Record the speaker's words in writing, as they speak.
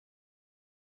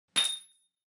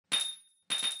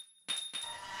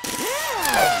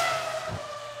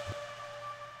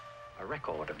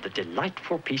record of the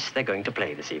delightful piece they're going to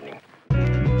play this evening.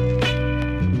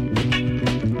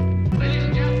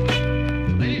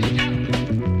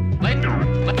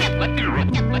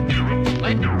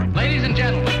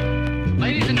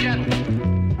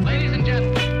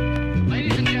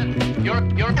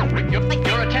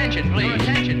 Your attention, please.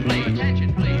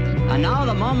 And now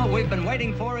the moment we've been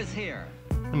waiting for is here.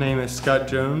 My name is Scott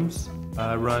Jones.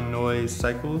 I run Noise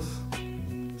Cycles,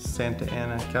 Santa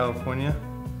Ana, California.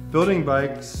 Building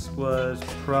bikes was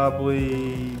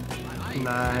probably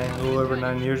a little over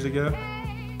 9 years ago.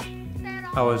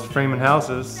 I was framing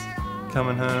houses,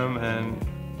 coming home, and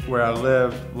where I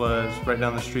lived was right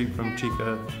down the street from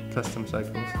Chica Custom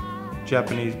Cycles,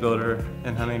 Japanese builder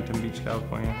in Huntington Beach,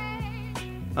 California.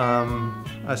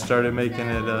 I started making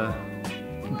it a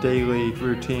daily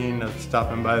routine of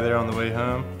stopping by there on the way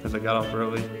home because I got off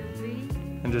early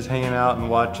and just hanging out and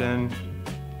watching,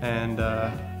 and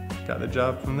got the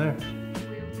job from there.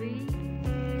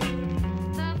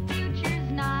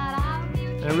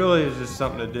 It really is just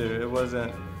something to do. It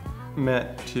wasn't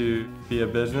meant to be a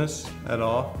business at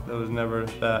all. There was never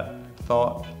that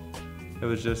thought. It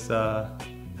was just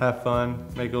have fun,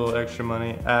 make a little extra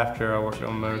money after I worked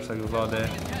on motorcycles all day.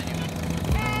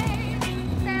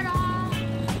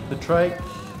 The trike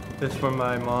is for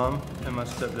my mom and my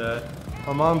stepdad.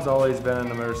 My mom's always been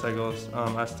into motorcycles.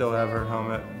 I still have her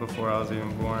helmet before I was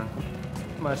even born.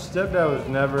 My stepdad was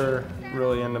never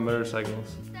really into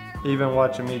motorcycles. Even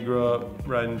watching me grow up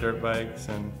riding dirt bikes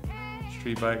and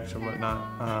street bikes or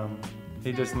whatnot,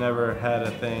 he just never had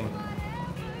a thing.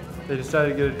 They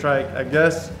decided to get a trike. I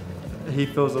guess he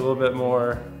feels a little bit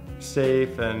more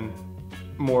safe and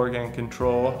more in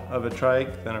control of a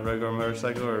trike than a regular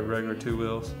motorcycle or a regular two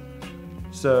wheels.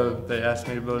 So they asked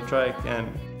me to build a trike, and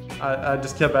I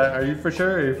just kept asking, are you for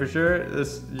sure? Are you for sure?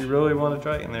 You really want a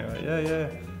trike? And they're like, yeah.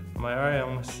 I'm like, all right,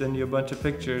 I'm gonna send you a bunch of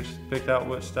pictures, pick out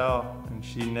what style. And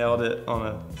she nailed it on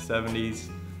a 70s.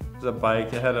 It was a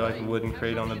bike, it had like a wooden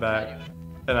crate on the back.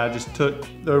 And I just took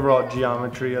the overall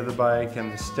geometry of the bike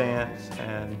and the stance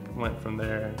and went from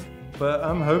there. But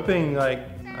I'm hoping like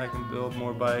I can build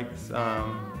more bikes, a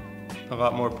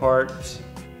lot more parts.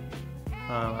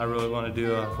 I really want to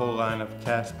do a whole line of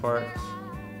cast parts.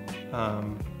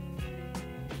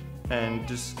 And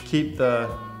just keep the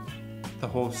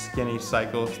whole skinny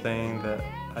cycles thing that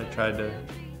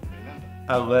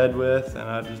I led with, and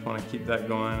I just want to keep that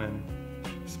going and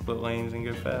split lanes and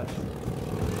go fast.